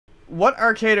What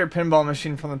arcade or pinball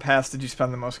machine from the past did you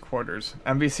spend the most quarters?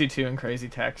 MVC2 and Crazy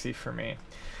Taxi for me.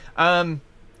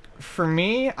 For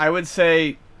me, I would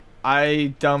say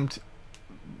I dumped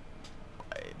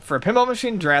for a pinball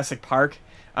machine Jurassic Park.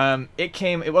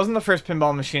 It wasn't the first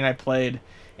pinball machine I played,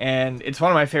 and it's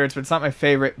one of my favorites, but it's not my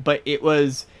favorite. But it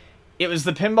was the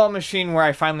pinball machine where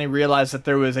I finally realized that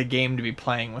there was a game to be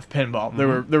playing with pinball.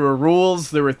 Mm-hmm. There were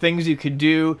rules, there were things you could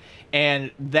do,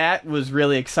 and that was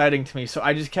really exciting to me. So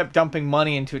I just kept dumping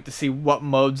money into it to see what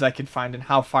modes I could find and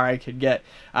how far I could get.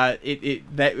 It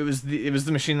was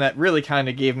the machine that really kind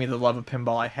of gave me the love of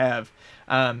pinball I have.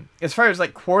 As far as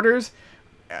like quarters,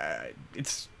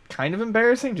 it's kind of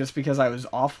embarrassing just because I was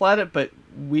awful at it, but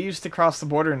we used to cross the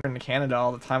border into Canada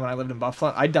all the time when I lived in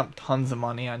Buffalo. I dumped tons of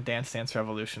money on Dance Dance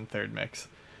Revolution third mix.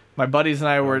 My buddies and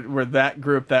I were that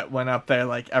group that went up there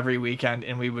like every weekend,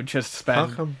 and we would just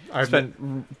spend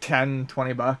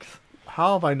 $10-20.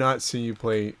 How have I not seen you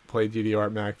play DDR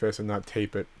at MacFest and not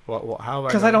tape it? How have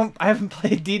because I haven't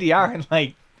played DDR in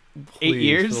like 8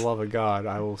 years. For the love of God,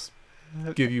 I will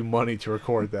give you money to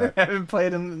record that. I haven't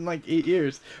played in like 8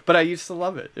 years, but I used to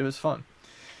love it. It was fun.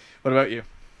 What about you?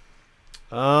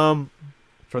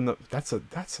 That's a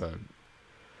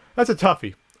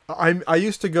toughie. I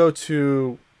used to go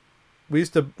to. We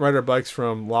used to ride our bikes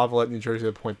from Lavallette, New Jersey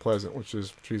to Point Pleasant, which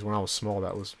is, geez, when I was small,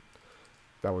 that was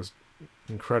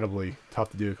incredibly tough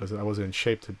to do because I wasn't in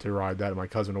shape to ride that, and my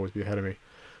cousin would always be ahead of me.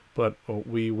 But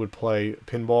we would play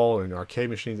pinball and arcade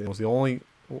machines, and it was the only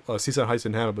Seaside Heights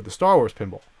didn't have it, but the Star Wars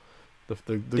pinball,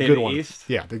 the good one, East?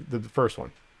 Yeah, the first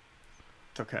one.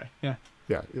 It's okay, yeah,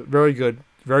 very good,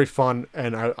 very fun,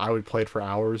 and I would play it for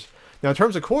hours. Now in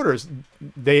terms of quarters,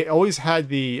 they always had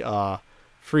the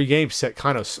free game set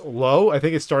kind of low. I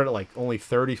think it started at like only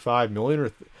 35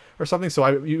 million or something. So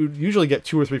you usually get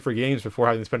 2 or 3 free games before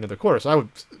having to spend another quarter. So I would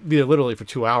be there literally for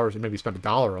 2 hours and maybe spend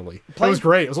 $1 only. It was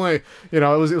great. It was only, it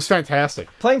was fantastic.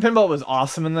 Playing pinball was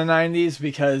awesome in the 90s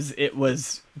because it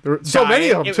was there were so many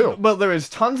of them too. Well, there was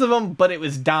tons of them, but it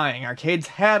was dying. Arcades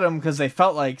had them because they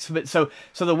felt like so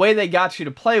the way they got you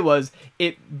to play was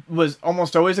it was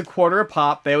almost always a quarter a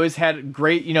pop. They always had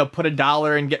great, put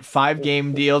 $1 and get 5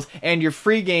 game deals, and your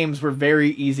free games were very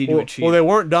easy to achieve. Well, they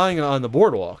weren't dying on the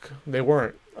boardwalk. They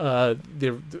weren't.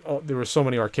 There were so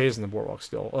many arcades in the boardwalk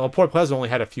still. Point Pleasant only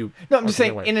had a few. No, I'm just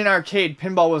saying, in an arcade,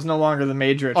 pinball was no longer the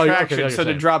major attraction. So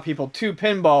to draw people to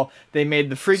pinball, they made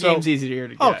the free games easier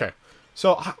to get. Okay.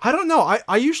 So, I don't know.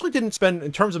 I usually didn't spend,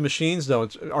 in terms of machines, though,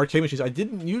 arcade machines, I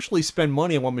didn't usually spend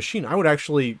money on one machine. I would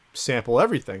actually sample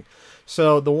everything.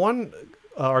 So, the one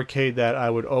arcade that I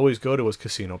would always go to was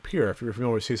Casino Pier. If you're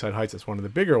familiar with Seaside Heights, it's one of the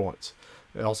bigger ones.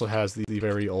 It also has the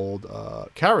very old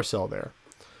carousel there.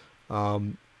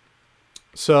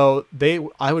 So,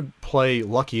 I would play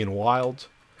Lucky and Wild.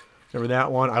 Remember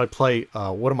that one? I would play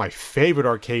one of my favorite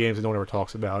arcade games that no one ever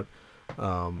talks about,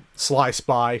 Sly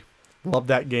Spy. Love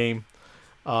that game.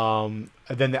 And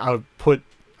then I would put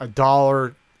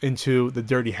 $1 into the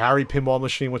Dirty Harry pinball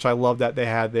machine, which I love that they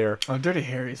had there. Oh, Dirty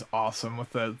Harry's awesome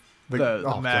with the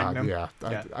Magnum. God,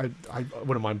 yeah. I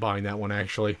wouldn't mind buying that one,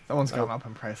 actually. That one's gone up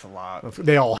in price a lot.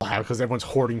 They all have, because everyone's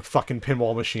hoarding fucking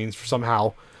pinball machines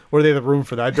somehow. Where do they have room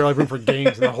for that? I barely have room for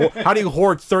games. How do you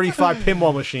hoard 35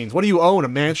 pinball machines? What do you own? A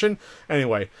mansion?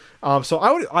 Anyway, so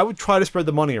I would try to spread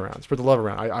the money around, spread the love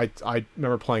around. I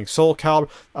remember playing Soul Calibur.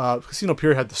 Casino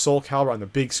Pier had the Soul Calibur on the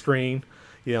big screen.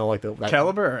 Like the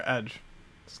Calibur or Edge?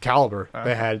 Calibur.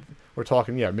 They had. We're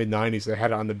talking mid-90s. They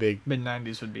had it on the big.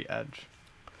 Mid-90s would be Edge.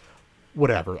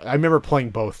 Whatever. I remember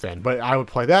playing both then, but I would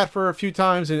play that for a few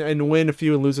times and win a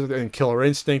few and lose it. And Killer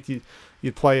Instinct.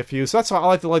 You'd play a few, so that's why I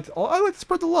like to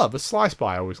spread the love. But Sly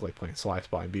Spy, I always like playing Sly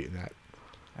Spy and beating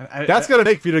that. That's gonna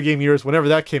make video game years whenever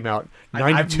that came out.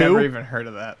 92. I've never even heard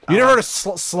of that. You never heard of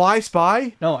Sly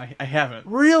Spy? No, I haven't.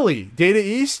 Really? Data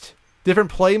East, different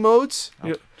play modes.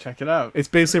 Check it out. It's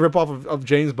basically a ripoff of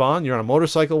James Bond. You're on a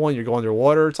motorcycle one. You're going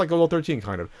underwater. It's like a little 13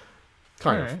 kind of,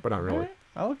 but not really. Right.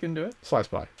 I'll look into it. Sly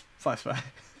Spy. Sly Spy.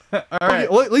 All right.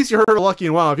 Well, at least you heard of Lucky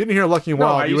and Wild. If you didn't hear Lucky and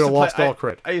Wild, you would have lost all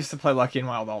credit. I used to play Lucky and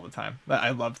Wild all the time. I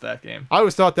loved that game. I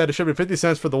always thought that it should be 50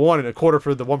 cents for the one and a quarter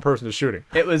for the one person that's shooting.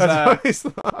 It was. I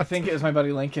think it was my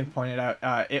buddy Lincoln pointed out.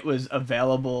 It was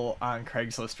available on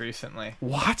Craigslist recently.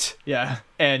 What? Yeah,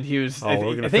 and he was.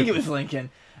 I think it was Lincoln,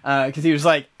 because he was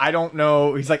like, I don't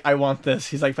know. He's like, I want this.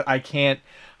 He's like, but I can't.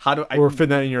 How do I? We're fitting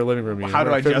that in your living room. How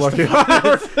do I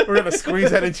justify? We're gonna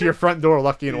squeeze that into your front door,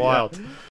 Lucky and Wild.